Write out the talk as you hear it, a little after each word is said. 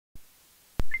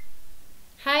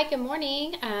Hi, good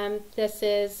morning. This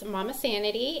is Mama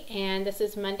Sanity, and this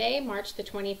is Monday, March the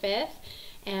 25th,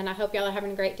 and I hope y'all are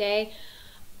having a great day.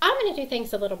 I'm going to do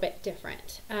things a little bit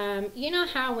different. You know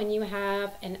how when you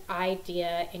have an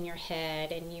idea in your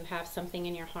head and you have something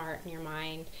in your heart and your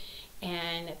mind,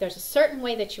 and there's a certain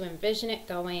way that you envision it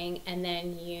going, and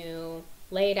then you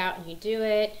lay it out and you do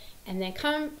it, and then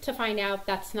come to find out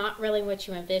that's not really what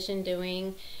you envisioned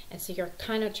doing, and so you're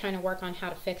kind of trying to work on how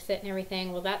to fix it and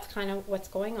everything. Well, that's kind of what's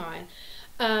going on.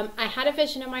 I had a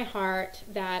vision in my heart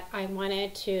that I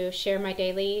wanted to share my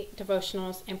daily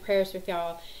devotionals and prayers with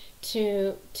y'all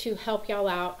to help y'all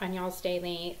out on y'all's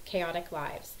daily chaotic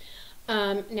lives.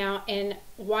 Now, in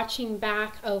watching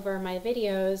back over my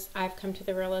videos, I've come to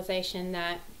the realization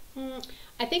that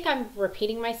I think I'm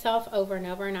repeating myself over and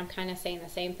over, and I'm kind of saying the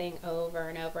same thing over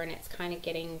and over, and it's kind of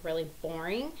getting really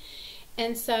boring.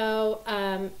 And so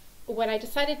what I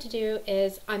decided to do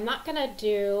is I'm not going to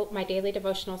do my daily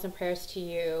devotionals and prayers to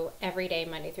you every day,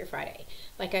 Monday through Friday,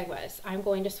 like I was. I'm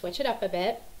going to switch it up a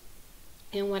bit.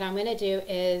 And what I'm going to do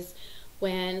is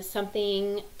when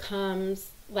something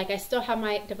comes, like I still have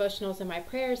my devotionals and my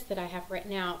prayers that I have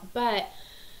written out, but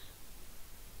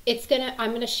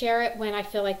I'm gonna share it when I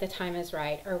feel like the time is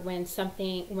right, or when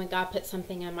God puts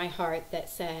something on my heart that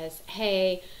says,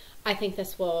 hey, I think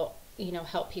this will,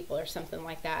 help people, or something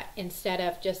like that, instead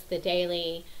of just the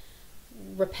daily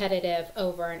repetitive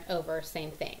over and over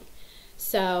same thing.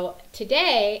 So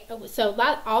today,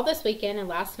 all this weekend and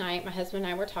last night, my husband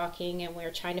and I were talking, and we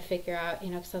were trying to figure out,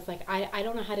 because I was like, I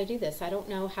don't know how to do this. I don't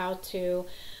know how to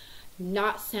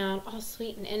not sound all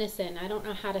sweet and innocent. I don't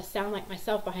know how to sound like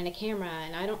myself behind a camera,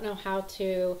 and I don't know how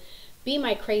to be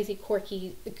my crazy,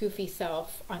 quirky, goofy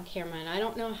self on camera, and I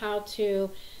don't know how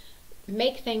to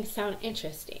make things sound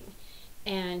interesting.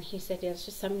 And he said, yeah, it's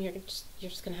just something you're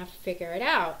just gonna have to figure it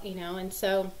out, and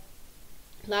so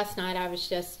last night I was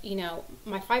just,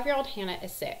 my 5-year-old Hannah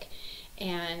is sick,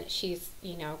 and she's,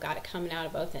 got it coming out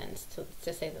of both ends,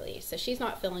 to say the least. So she's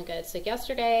not feeling good. So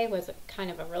yesterday was kind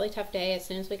of a really tough day. As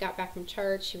soon as we got back from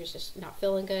church, she was just not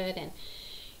feeling good. And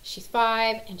she's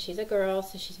 5, and she's a girl,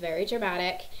 so she's very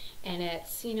dramatic. And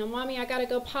it's, Mommy, I got to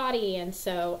go potty. And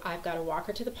so I've got to walk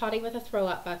her to the potty with a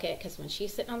throw-up bucket, because when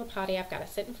she's sitting on the potty, I've got to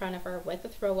sit in front of her with the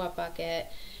throw-up bucket,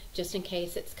 just in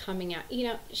case it's coming out.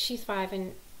 She's 5,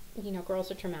 and girls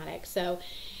are traumatic. So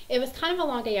it was kind of a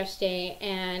long day yesterday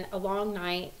and a long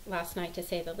night last night, to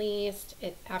say the least.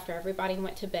 After everybody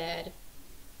went to bed,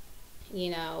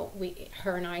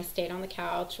 her and I stayed on the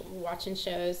couch watching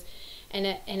shows, and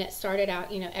it started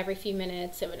out, every few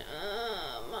minutes it would,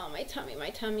 Mom, my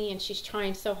tummy, and she's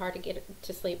trying so hard to get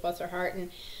to sleep, bless her heart.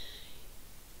 And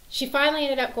she finally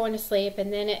ended up going to sleep,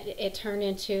 and then it turned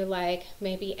into like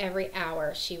maybe every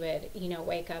hour she would,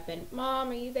 wake up and, Mom,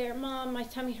 are you there? Mom, my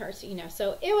tummy hurts,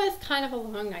 So it was kind of a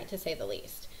long night, to say the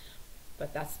least.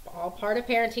 But that's all part of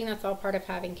parenting. That's all part of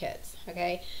having kids,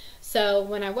 okay? So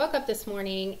when I woke up this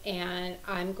morning, and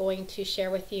I'm going to share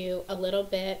with you a little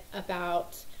bit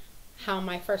about how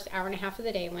my first hour and a half of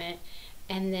the day went,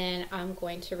 and then I'm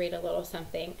going to read a little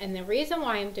something. And the reason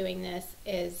why I'm doing this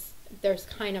is there's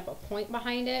kind of a point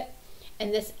behind it,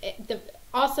 and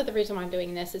also the reason why I'm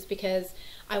doing this is because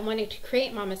I wanted to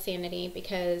create Mama Sanity,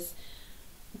 because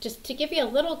just to give you a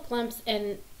little glimpse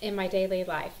in my daily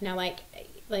life. Now,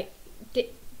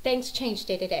 things change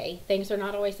day to day. Things are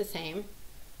not always the same,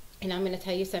 and I'm going to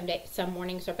tell you some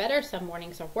mornings are better, some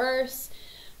mornings are worse.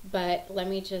 But let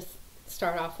me just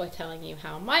start off with telling you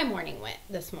how my morning went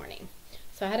this morning.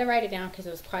 So I had to write it down because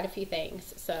it was quite a few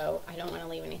things, so I don't want to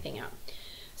leave anything out.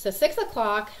 So 6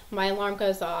 o'clock, my alarm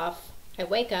goes off. I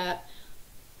wake up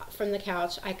from the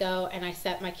couch. I go and I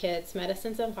set my kids'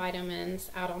 medicines and vitamins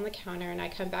out on the counter, and I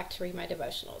come back to read my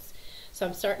devotionals. So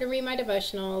I'm starting to read my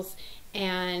devotionals,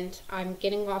 and I'm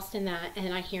getting lost in that,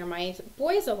 and I hear my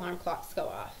boys' alarm clocks go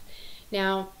off.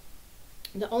 Now,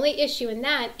 the only issue in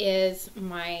that is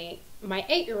my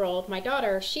 8-year-old, my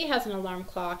daughter, she has an alarm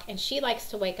clock, and she likes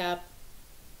to wake up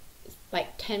like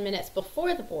 10 minutes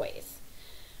before the boys.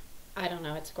 I don't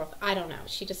know, it's a girl, I don't know.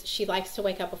 She likes to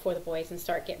wake up before the boys and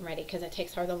start getting ready, because it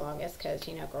takes her the longest, because,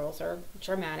 girls are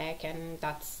dramatic, and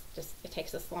it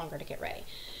takes us longer to get ready.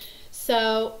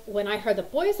 So when I heard the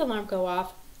boys' alarm go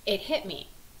off, it hit me.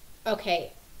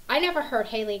 Okay, I never heard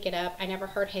Haley get up. I never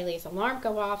heard Haley's alarm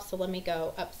go off, so let me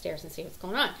go upstairs and see what's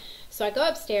going on. So I go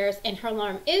upstairs, and her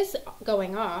alarm is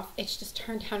going off. It's just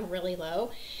turned down really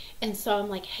low. And so I'm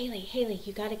like, Haley,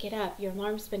 you got to get up. Your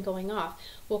alarm's been going off.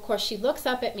 Well, of course, she looks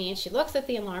up at me, and she looks at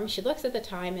the alarm, she looks at the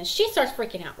time, and she starts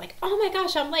freaking out like, oh my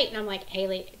gosh, I'm late. And I'm like,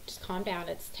 Haley, just calm down.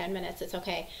 It's 10 minutes. It's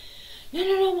okay.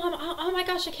 No, Mom. Oh my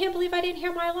gosh, I can't believe I didn't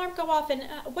hear my alarm go off. And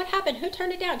what happened? Who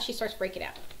turned it down? She starts freaking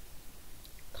out.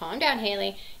 Calm down,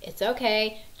 Haley. It's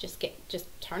okay. Just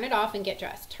turn it off and get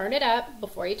dressed. Turn it up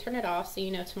before you turn it off, so you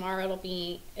know tomorrow it'll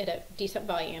be at a decent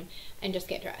volume, and just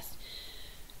get dressed.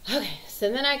 Okay,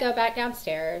 so then I go back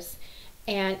downstairs,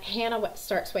 and Hannah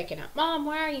starts waking up. Mom,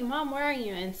 where are you? Mom, where are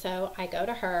you? And so I go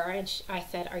to her, and I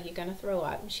said, are you going to throw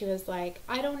up? And she was like,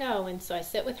 I don't know. And so I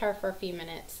sit with her for a few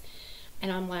minutes,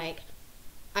 and I'm like,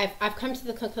 I've come to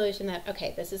the conclusion that,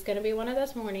 okay, this is going to be one of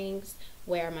those mornings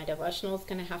where my devotional is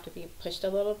going to have to be pushed a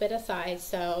little bit aside.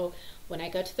 So when I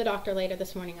go to the doctor later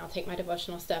this morning, I'll take my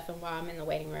devotional stuff, and while I'm in the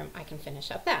waiting room, I can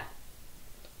finish up that.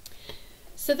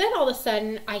 So then all of a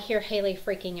sudden, I hear Haley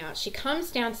freaking out. She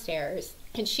comes downstairs,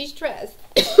 and she's dressed.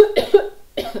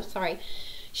 Sorry.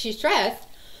 She's dressed,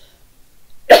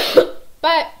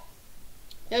 but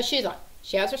no shoes on.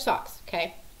 She has her socks,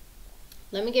 okay?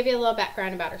 Let me give you a little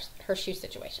background about her shoe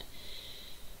situation.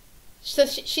 So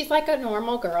she's like a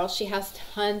normal girl. She has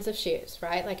tons of shoes,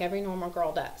 right? Like every normal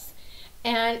girl does.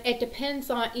 And it depends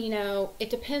on, it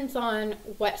depends on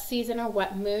what season or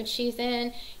what mood she's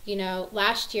in.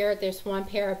 Last year there's one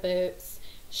pair of boots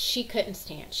she couldn't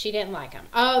stand. She didn't like them.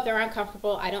 Oh, they're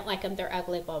uncomfortable. I don't like them. They're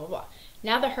ugly, blah, blah, blah.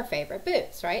 Now they're her favorite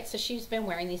boots, right? So she's been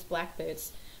wearing these black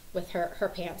boots with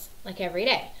her pants like every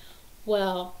day.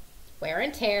 Well, wear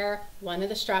and tear, one of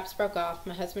the straps broke off.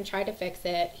 My husband tried to fix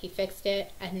it. He fixed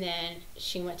it, and then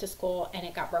she went to school and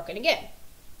it got broken again.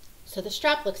 So the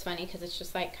strap looks funny because it's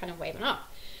just like kind of waving off.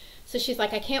 So she's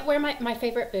like, I can't wear my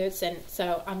favorite boots. And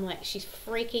so I'm like, she's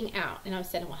freaking out. And I'm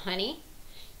saying, well, honey,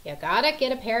 you gotta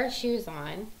get a pair of shoes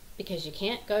on because you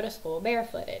can't go to school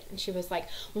barefooted. And she was like,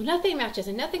 well, nothing matches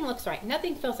and nothing looks right.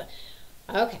 Nothing feels right.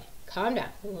 Okay, calm down.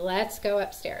 Let's go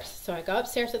upstairs. So I go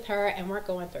upstairs with her, and we're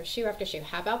going through shoe after shoe.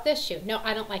 How about this shoe? No,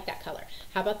 I don't like that color.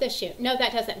 How about this shoe? No,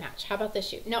 that doesn't match. How about this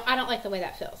shoe? No, I don't like the way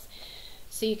that feels.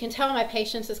 So you can tell my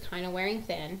patience is kind of wearing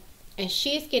thin, and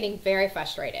she's getting very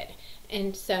frustrated.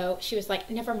 And so she was like,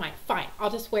 never mind, fine.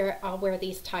 I'll wear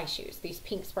these tie shoes, these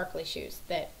pink sparkly shoes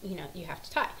that, you have to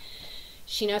tie.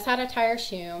 She knows how to tie her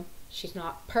shoe. She's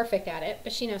not perfect at it,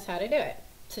 but she knows how to do it.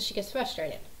 So she gets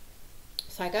frustrated.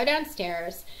 So I go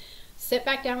downstairs, sit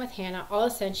back down with Hannah. All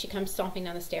of a sudden, she comes stomping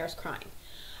down the stairs crying.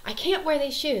 I can't wear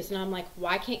these shoes. And I'm like,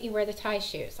 why can't you wear the tie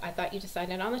shoes? I thought you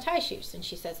decided on the tie shoes. And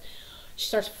she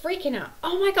starts freaking out.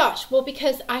 Oh my gosh, well,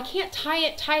 because I can't tie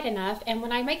it tight enough, and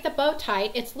when I make the bow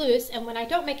tight, it's loose, and when I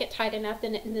don't make it tight enough,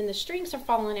 then the strings are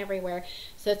falling everywhere,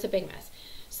 so it's a big mess.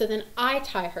 So then I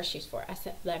tie her shoes for her. I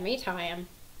said, let me tie them.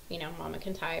 Mama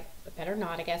can tie, but better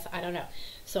not, I guess. I don't know.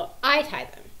 So I tie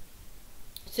them.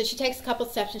 So she takes a couple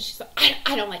steps, and she's like,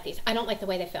 I don't like these. I don't like the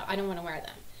way they feel. I don't want to wear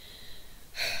them.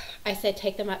 I said,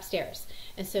 take them upstairs.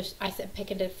 And so I said, pick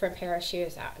a different pair of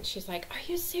shoes out. And she's like, are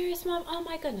you serious, Mom? Oh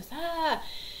my goodness. Ah.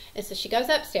 And so she goes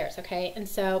upstairs, okay? And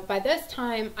so by this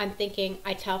time, I'm thinking,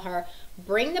 I tell her,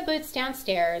 bring the boots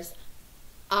downstairs.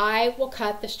 I will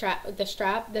cut the strap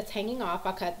that's hanging off.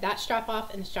 I'll cut that strap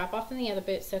off and the strap off in the other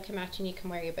boots so it can match and you can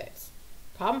wear your boots.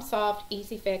 Problem solved,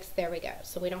 easy fix, there we go.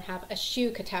 So we don't have a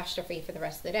shoe catastrophe for the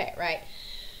rest of the day, right?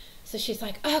 So she's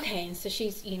like, okay. And so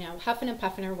she's, huffing and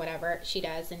puffing or whatever she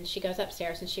does. And she goes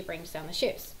upstairs and she brings down the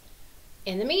shoes.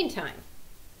 In the meantime,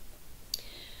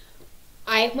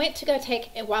 I went to go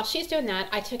while she's doing that,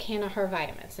 I took Hannah her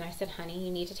vitamins. And I said, honey,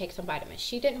 you need to take some vitamins.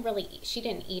 She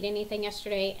didn't eat anything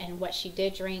yesterday. And what she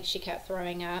did drink, she kept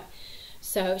throwing up.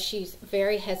 So she's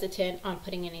very hesitant on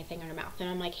putting anything in her mouth. And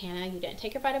I'm like, Hannah, you didn't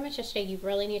take your vitamins yesterday. You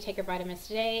really need to take your vitamins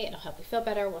today. It'll help you feel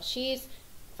better. Well, she's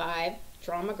 5,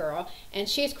 drama girl, and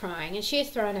she's crying and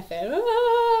she's throwing a fit.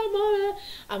 Oh, Mama.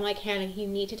 I'm like, Hannah, you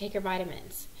need to take your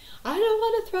vitamins. I don't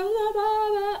want to throw them.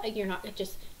 Mama. You're not,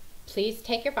 just please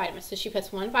take your vitamins. So she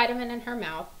puts one vitamin in her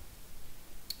mouth.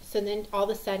 So then all of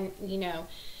a sudden,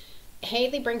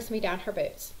 Haley brings me down her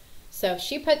boots. So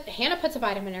Hannah puts a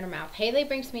vitamin in her mouth. Haley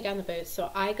brings me down the boots. So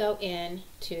I go in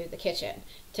to the kitchen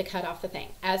to cut off the thing.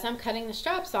 As I'm cutting the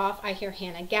straps off, I hear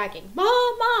Hannah gagging,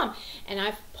 Mom, Mom.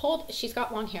 And she's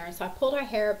got long hair. And so I pulled her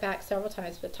hair back several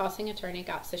times, but tossing and turning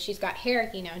so she's got hair,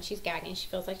 and she's gagging. She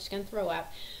feels like she's going to throw up.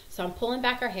 So I'm pulling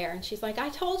back her hair and she's like, I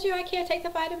told you I can't take the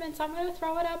vitamins. I'm going to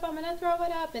throw it up. I'm going to throw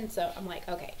it up. And so I'm like,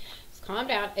 okay, just calm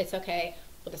down. It's okay.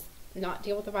 We'll just not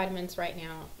deal with the vitamins right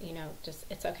now,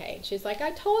 it's okay. And she's like,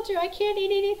 I told you I can't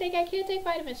eat anything, I can't take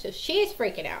vitamins. So she's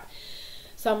freaking out.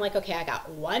 So I'm like, okay, I got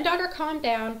one daughter calmed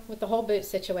down with the whole boot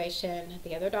situation.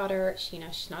 The other daughter,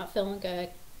 she's not feeling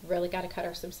good, really got to cut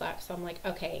her some slack. So I'm like,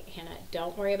 okay, Hannah,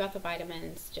 don't worry about the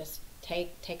vitamins, just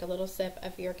take a little sip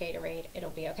of your Gatorade, it'll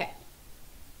be okay.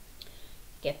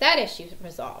 Get that issue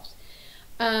resolved.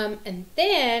 And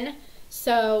then,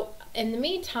 so in the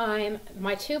meantime,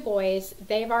 my two boys,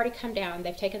 they've already come down.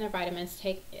 They've taken their vitamins.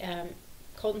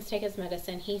 Colton's taken his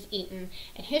medicine. He's eaten.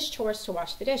 And his chore is to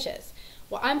wash the dishes.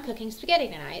 Well, I'm cooking spaghetti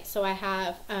tonight, so I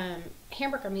have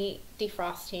hamburger meat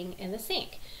defrosting in the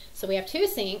sink. So we have two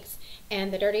sinks,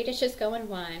 and the dirty dishes go in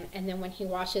one, and then when he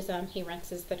washes them, he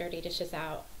rinses the dirty dishes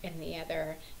out in the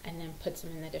other, and then puts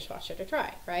them in the dishwasher to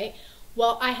dry, right?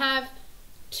 Well, I have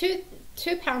two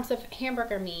pounds of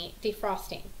hamburger meat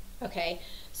defrosting, okay?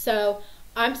 So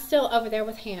I'm still over there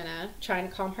with Hannah, trying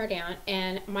to calm her down,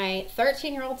 and my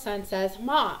 13-year-old son says,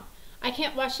 Mom, I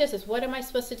can't wash dishes. What am I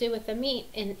supposed to do with the meat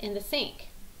in the sink?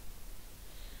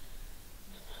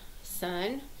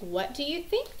 Son, what do you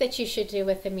think that you should do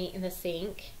with the meat in the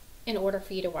sink in order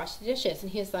for you to wash the dishes?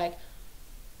 And he's like,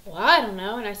 well, I don't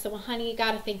know. And I said, well, honey, you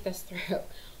got to think this through.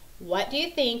 What do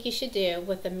you think you should do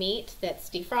with the meat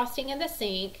that's defrosting in the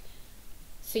sink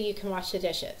so you can wash the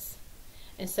dishes?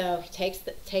 And so he takes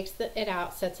it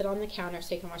out, sets it on the counter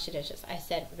so you can wash the dishes. I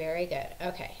said, very good.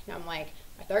 Okay. Now I'm like,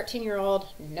 my 13-year-old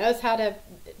knows how to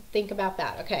think about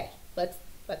that. Okay,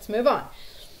 let's move on.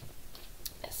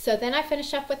 So then I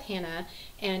finish up with Hannah,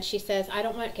 and she says, I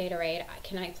don't want Gatorade.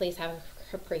 Can I please have a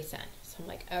Capri Sun? So I'm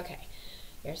like, okay,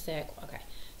 you're sick. Okay.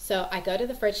 So I go to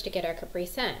the fridge to get our Capri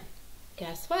Sun.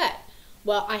 Guess what?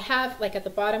 Well, I have, like, at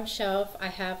the bottom shelf, I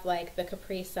have, like, the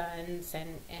Capri Suns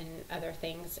and other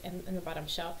things in the bottom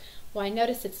shelf. Well, I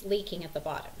notice it's leaking at the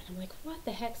bottom. And I'm like, what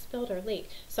the heck spilled or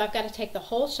leaked? So I've got to take the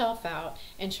whole shelf out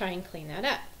and try and clean that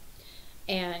up.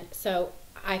 And so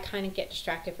I kind of get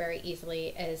distracted very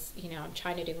easily as, you know, I'm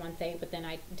trying to do one thing, but then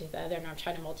I do the other, and I'm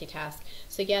trying to multitask.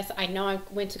 So yes, I know I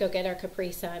went to go get our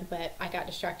Capri Sun, but I got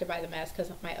distracted by the mess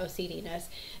because of my OCD-ness.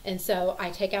 And so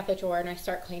I take out the drawer and I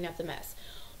start cleaning up the mess.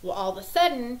 Well, all of a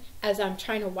sudden, as I'm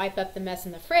trying to wipe up the mess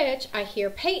in the fridge, I hear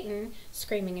Peyton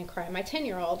screaming and crying, my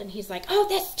 10-year-old, and he's like, oh,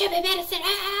 this stupid medicine,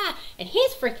 ah! And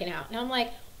he's freaking out. And I'm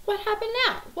like, what happened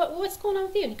now? What's going on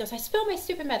with you? And he goes, I spilled my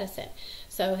stupid medicine.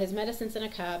 So his medicine's in a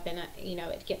cup, and you know,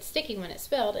 it gets sticky when it's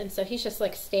spilled, and so he's just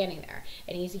like standing there,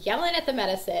 and he's yelling at the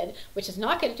medicine, which is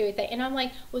not going to do anything. And I'm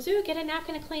like, well, Zoo, get a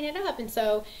napkin and clean it up. And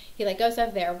so he like goes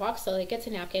over there, walks slowly, gets a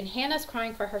napkin. Hannah's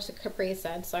crying for her Capri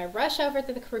Sun, so I rush over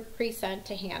to the Capri Sun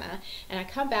to Hannah, and I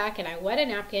come back and I wet a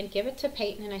napkin, give it to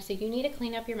Peyton, and I say, you need to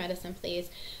clean up your medicine, please.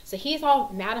 So he's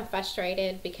all mad and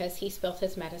frustrated because he spilled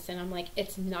his medicine. I'm like,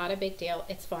 it's not a big deal,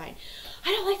 it's fine.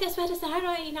 I don't like this medicine. I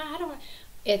don't.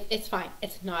 It's fine.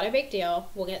 It's not a big deal.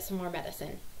 We'll get some more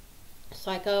medicine.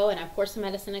 So I go and I pour some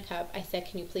medicine in a cup. I said,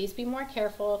 can you please be more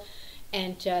careful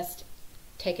and just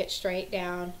take it straight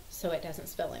down so it doesn't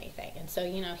spill anything. And so,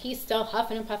 you know, he's still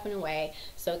huffing and puffing away.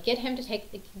 So get him to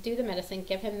do the medicine,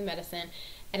 give him the medicine.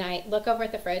 And I look over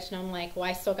at the fridge and I'm like, well,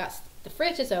 I still got, the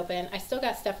fridge is open. I still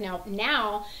got stuff now.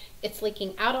 Now it's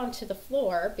leaking out onto the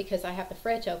floor because I have the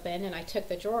fridge open and I took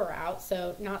the drawer out.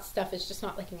 So stuff is just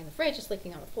not leaking in the fridge, it's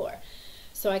leaking on the floor.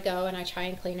 So I go and I try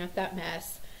and clean up that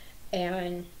mess,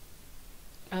 and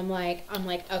I'm like,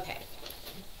 okay,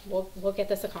 we'll get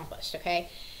this accomplished, okay?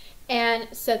 And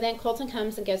so then Colton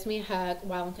comes and gives me a hug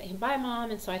while I'm saying, bye,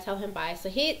 Mom, and so I tell him bye. So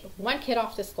one kid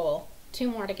off to school, two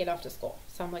more to get off to school.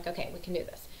 So I'm like, okay, we can do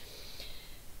this.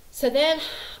 So then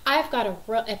I've got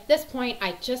at this point,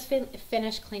 I just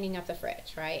finished cleaning up the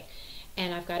fridge, right?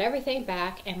 And I've got everything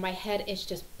back, and my head is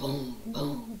just boom,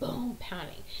 boom, boom,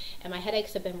 pounding. And my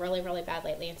headaches have been really, really bad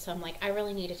lately, and so I'm like, I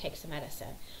really need to take some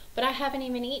medicine. But I haven't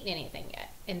even eaten anything yet.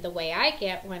 And the way I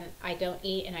get when I don't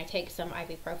eat and I take some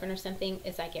ibuprofen or something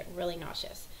is I get really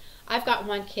nauseous. I've got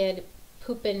one kid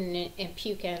pooping and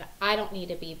puking. I don't need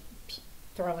to be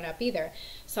throwing up either.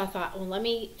 So I thought, well, let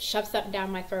me shove something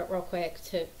down my throat real quick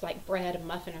to like bread, a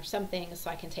muffin or something so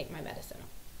I can take my medicine.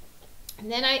 And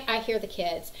then I hear the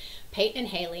kids, Peyton and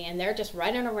Haley, and they're just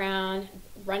running around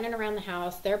the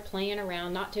house. They're playing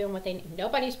around, not doing what they need.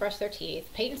 Nobody's brushed their teeth.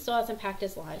 Peyton still hasn't packed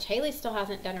his lunch. Haley still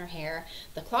hasn't done her hair.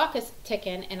 The clock is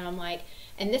ticking, and I'm like,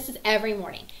 and this is every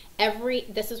morning.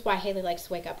 This is why Haley likes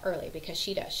to wake up early, because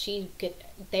she does.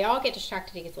 They all get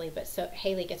distracted easily, but so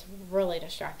Haley gets really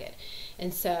distracted.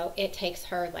 And so it takes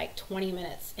her like 20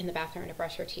 minutes in the bathroom to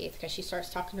brush her teeth because she starts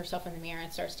talking to herself in the mirror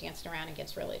and starts dancing around and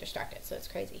gets really distracted. So it's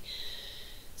crazy.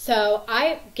 So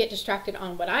I get distracted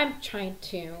on what I'm trying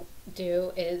to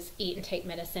do is eat and take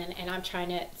medicine, and I'm trying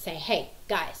to say, hey,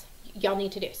 guys, y'all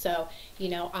need to do. So, you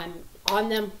know, I'm on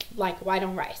them like white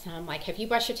on rice. And I'm like, have you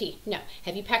brushed your teeth? No.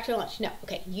 Have you packed your lunch? No.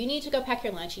 Okay, you need to go pack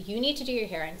your lunch. You need to do your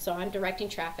hair. And so I'm directing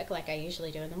traffic like I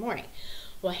usually do in the morning.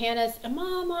 Well, Hannah's,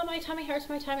 Mom, my tummy hurts,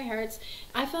 my tummy hurts.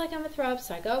 I feel like I'm gonna throw up,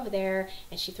 so I go over there,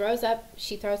 and she throws up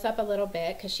a little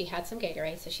bit because she had some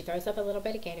Gatorade, so she throws up a little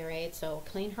bit of Gatorade, so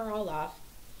clean her all off.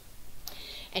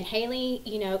 And Haley,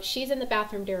 you know, she's in the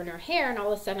bathroom doing her hair, and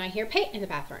all of a sudden I hear Peyton in the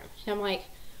bathroom. And I'm like,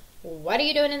 what are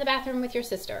you doing in the bathroom with your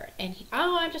sister? And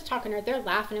oh, I'm just talking to her. They're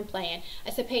laughing and playing. I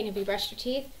said, Peyton, have you brushed your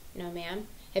teeth? No, ma'am.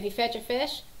 Have you fed your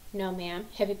fish? No, ma'am.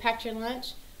 Have you packed your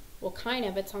lunch? Well, kind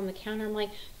of. It's on the counter. I'm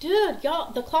like, dude,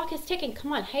 y'all, the clock is ticking.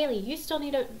 Come on, Haley, you still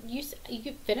need to, you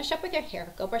finish up with your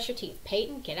hair. Go brush your teeth.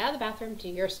 Peyton, get out of the bathroom, do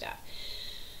your stuff.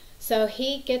 So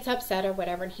he gets upset or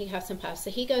whatever, and he has some puffs. So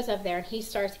he goes up there and he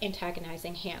starts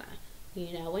antagonizing Hannah.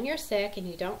 You know, when you're sick and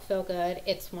you don't feel good,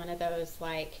 it's one of those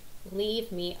like,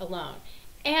 leave me alone.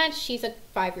 And she's a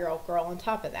 5-year-old girl on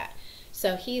top of that.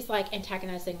 So he's like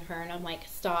antagonizing her, and I'm like,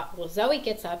 stop. Well, Zoe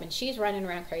gets up and she's running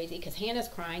around crazy because Hannah's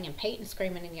crying and Peyton's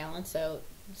screaming and yelling. So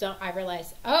I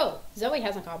realized, oh, Zoe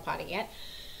hasn't gone potty yet.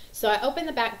 So I opened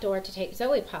the back door to take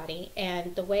Zoe potty,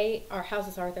 and the way our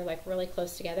houses are, they're like really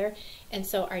close together. And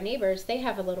so our neighbors, they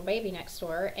have a little baby next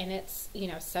door, and it's, you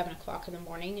know, 7 o'clock in the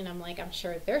morning, and I'm like, I'm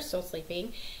sure they're still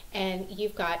sleeping. And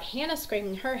you've got Hannah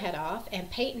screaming her head off, and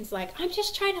Peyton's like, I'm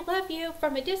just trying to love you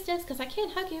from a distance because I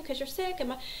can't hug you because you're sick.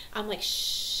 And I'm like,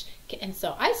 shh. And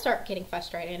so I start getting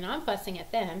frustrated, and I'm fussing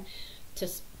at them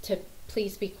to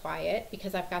please be quiet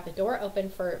because I've got the door open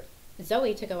for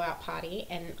Zoe to go out potty,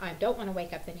 and I don't want to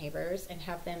wake up the neighbors and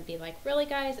have them be like, really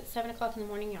guys, it's 7 o'clock in the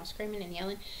morning, y'all screaming and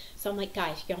yelling. So I'm like,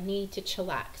 guys, y'all need to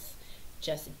chillax.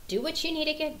 Just do what you need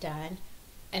to get done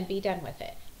and be done with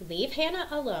it. Leave Hannah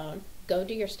alone, go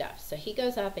do your stuff. So he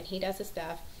goes up and he does his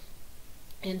stuff.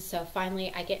 And so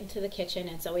finally I get into the kitchen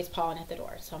and Zoe's pawing at the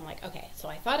door. So I'm like, okay, so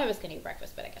I thought I was going to eat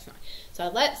breakfast, but I guess not. So I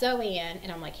let Zoe in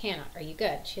and I'm like, Hannah, are you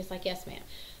good? She's like, yes, ma'am.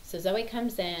 So Zoe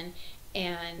comes in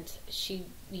and she,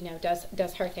 you know,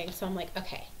 does her thing. So I'm like,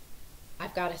 okay,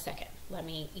 I've got a second. Let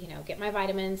me, you know, get my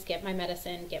vitamins, get my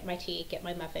medicine, get my tea, get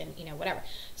my muffin, you know, whatever.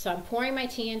 So I'm pouring my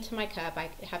tea into my cup. I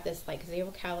have this like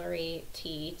 0-calorie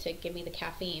tea to give me the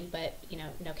caffeine, but, you know,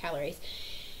 no calories.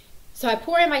 So I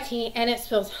pour in my tea and it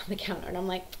spills on the counter, and I'm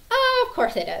like, oh, of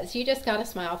course it does. You just got to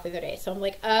smile through the day. So I'm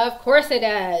like, of course it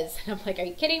does. And I'm like, are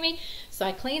you kidding me? So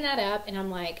I clean that up, and I'm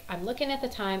like, I'm looking at the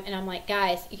time, and I'm like,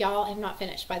 guys, y'all have not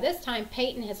finished. By this time,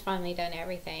 Peyton has finally done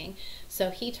everything. So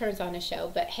he turns on a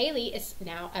show, but Haley is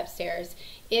now upstairs.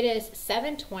 It is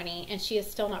 7:20 and she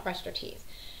has still not brushed her teeth.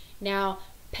 Now,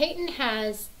 Peyton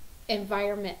has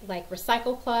environment like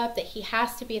recycle club that he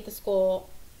has to be at the school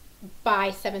by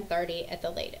 7:30 at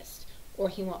the latest, or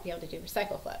he won't be able to do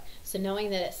recycle club. So knowing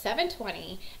that it's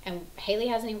 7:20 and Haley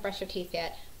hasn't even brushed her teeth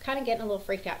yet, kind of getting a little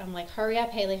freaked out. I'm like, hurry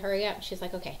up, Haley, hurry up. And she's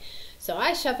like, okay. So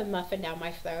I shove the muffin down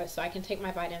my throat so I can take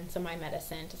my vitamins and my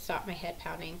medicine to stop my head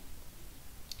pounding.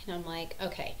 And I'm like,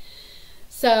 okay.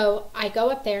 So I go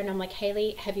up there and I'm like,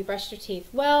 Haley, have you brushed your teeth?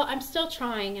 Well, I'm still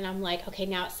trying. And I'm like, okay,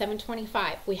 now it's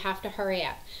 7:25. We have to hurry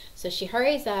up. So she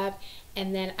hurries up,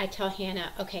 and then I tell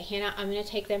Hannah, okay, Hannah, I'm going to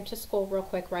take them to school real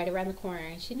quick right around the corner.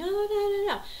 And she,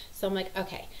 no. So I'm like,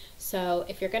 okay, so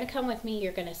if you're going to come with me,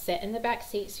 you're going to sit in the back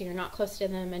seat so you're not close to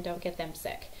them and don't get them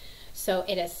sick. So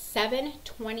it is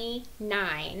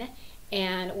 7:29.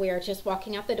 And we are just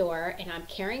walking out the door, and I'm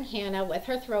carrying Hannah with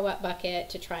her throw-up bucket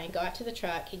to try and go out to the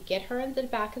truck and get her in the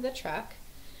back of the truck,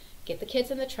 get the kids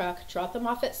in the truck, drop them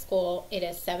off at school. It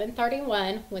is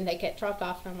 7:31 when they get dropped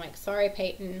off, and I'm like, sorry,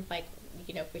 Peyton, like,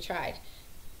 you know, we tried.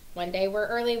 One day we're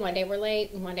early, one day we're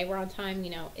late, and one day we're on time.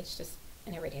 You know, it's just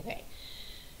an everyday thing.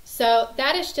 So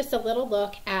that is just a little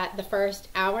look at the first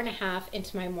hour and a half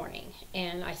into my morning.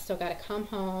 And I still got to come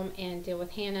home and deal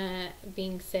with Hannah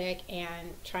being sick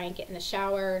and try and get in the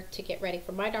shower to get ready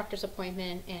for my doctor's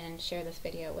appointment and share this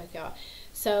video with y'all.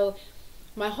 So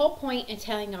my whole point in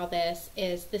telling all this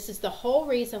is the whole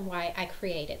reason why I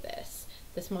created this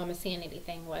Mama Sanity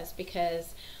thing, was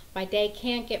because my day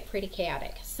can get pretty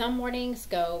chaotic. Some mornings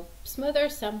go smoother,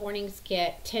 some mornings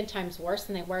get 10 times worse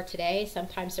than they were today.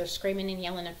 Sometimes they're screaming and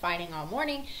yelling and fighting all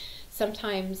morning.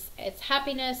 Sometimes it's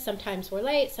happiness, sometimes we're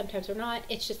late, sometimes we're not.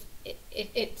 It's just,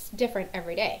 it's different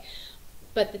every day.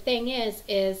 But the thing is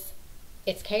it's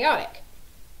chaotic,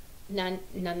 none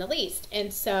the least.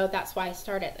 And so that's why I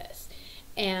started this.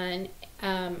 And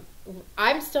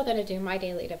I'm still gonna do my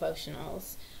daily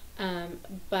devotionals,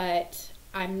 but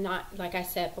I'm not, like I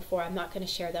said before, I'm not going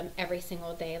to share them every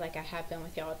single day like I have been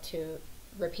with y'all to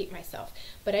repeat myself.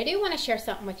 But I do want to share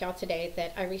something with y'all today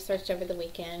that I researched over the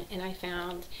weekend and I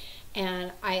found,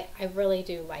 and I really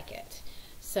do like it.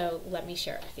 So let me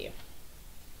share it with you.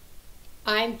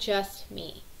 I'm just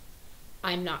me.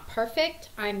 I'm not perfect,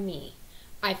 I'm me.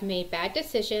 I've made bad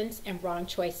decisions and wrong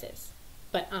choices,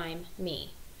 but I'm me.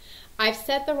 I've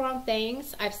said the wrong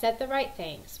things, I've said the right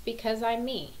things, because I'm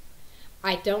me.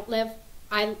 I don't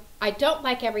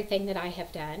like everything that I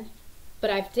have done, but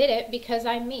I've did it because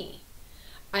I'm me.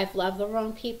 I've loved the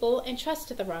wrong people and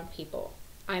trusted the wrong people.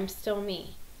 I'm still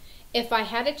me. If I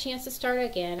had a chance to start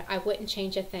again, I wouldn't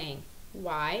change a thing.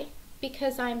 Why?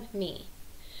 Because I'm me.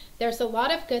 There's a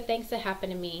lot of good things that happen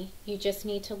to me. You just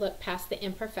need to look past the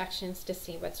imperfections to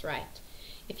see what's right.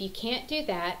 If you can't do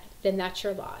that, then that's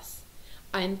your loss.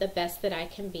 I'm the best that I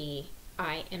can be.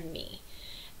 I am me.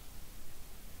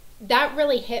 That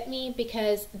really hit me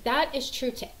because that is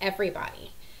true to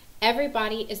everybody.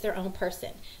 Everybody is their own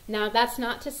person. Now, that's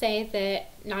not to say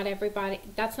that not everybody,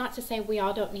 that's not to say we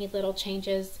all don't need little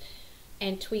changes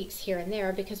and tweaks here and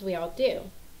there, because we all do.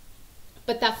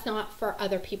 But that's not for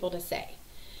other people to say.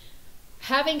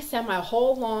 Having said my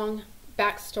whole long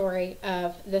backstory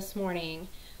of this morning,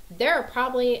 there are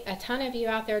probably a ton of you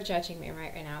out there judging me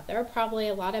right now. There are probably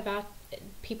a lot of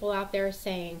people out there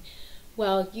saying,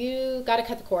 well, you got to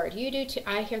cut the cord. You do too.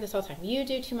 I hear this all the time. You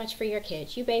do too much for your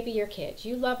kids. You baby your kids.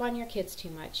 You love on your kids too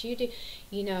much. You do,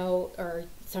 you know, or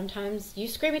sometimes you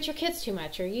scream at your kids too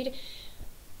much, or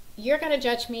you're going to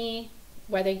judge me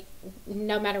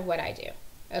no matter what I do.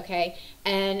 Okay.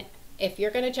 And if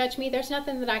you're going to judge me, there's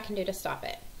nothing that I can do to stop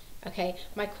it. Okay.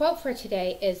 My quote for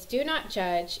today is, do not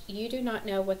judge. You do not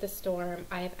know what the storm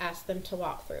I have asked them to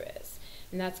walk through is.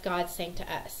 And that's God saying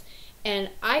to us. And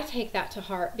I take that to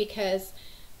heart because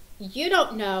you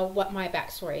don't know what my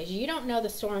backstory is. You don't know the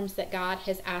storms that God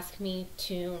has asked me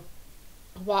to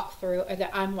walk through, or that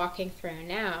I'm walking through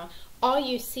now. All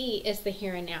you see is the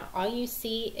here and now. All you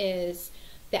see is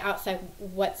the outside,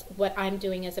 what I'm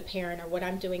doing as a parent, or what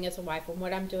I'm doing as a wife, or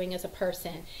what I'm doing as a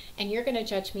person. And you're going to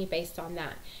judge me based on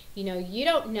that. You know, you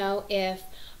don't know if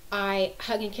I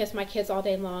hug and kiss my kids all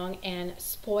day long and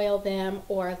spoil them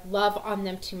or love on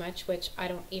them too much, which I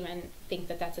don't even think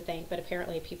that that's a thing, but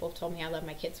apparently people have told me I love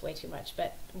my kids way too much,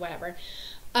 but whatever.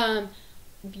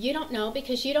 You don't know,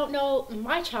 because you don't know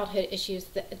my childhood issues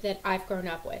that I've grown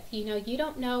up with. You know, you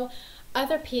don't know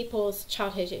other people's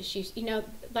childhood issues. You know,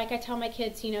 like I tell my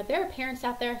kids, you know, there are parents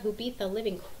out there who beat the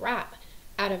living crap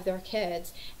out of their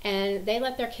kids, and they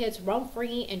let their kids roam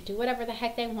free and do whatever the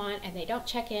heck they want, and they don't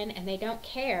check in and they don't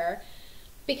care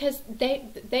because they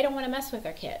don't want to mess with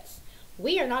their kids.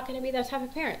 We are not going to be those type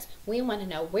of parents. We want to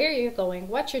know where you're going,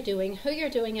 what you're doing, who you're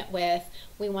doing it with.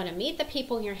 We want to meet the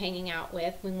people you're hanging out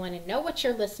with. We want to know what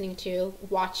you're listening to,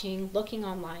 watching, looking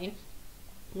online.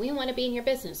 We want to be in your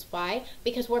business. Why?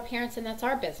 Because we're parents and that's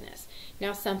our business.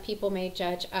 Now, some people may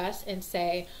judge us and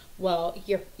say, well,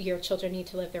 your children need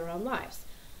to live their own lives.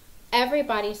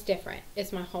 Everybody's different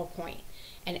is my whole point.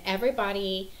 And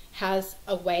everybody has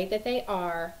a way that they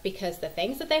are because the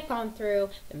things that they've gone through,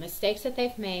 the mistakes that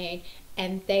they've made,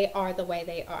 and they are the way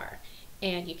they are.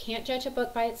 And you can't judge a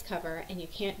book by its cover, and you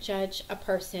can't judge a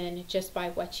person just by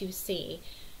what you see.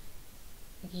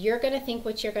 You're going to think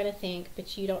what you're going to think,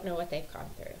 but you don't know what they've gone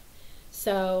through.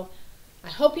 So I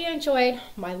hope you enjoyed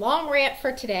my long rant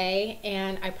for today,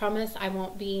 and I promise I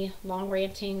won't be long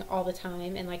ranting all the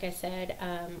time. And like I said,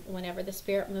 whenever the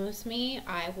Spirit moves me,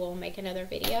 I will make another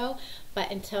video. But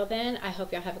until then, I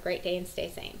hope y'all have a great day and stay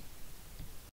sane.